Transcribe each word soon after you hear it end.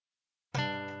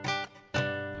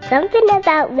something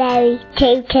about Mary,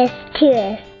 Totus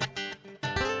Tuus.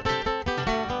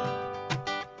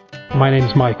 My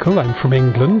name's Michael, I'm from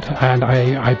England, and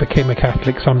I became a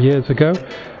Catholic some years ago,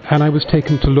 and I was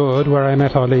taken to Lourdes where I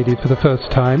met Our Lady for the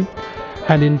first time.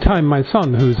 And in time my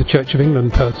son, who's a Church of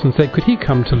England person, said could he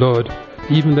come to Lourdes,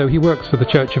 even though he works for the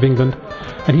Church of England.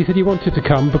 And he said he wanted to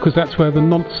come because that's where the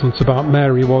nonsense about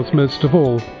Mary was most of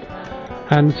all.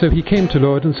 And so he came to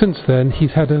Lourdes, and since then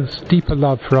he's had a deeper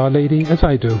love for Our Lady, as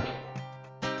I do.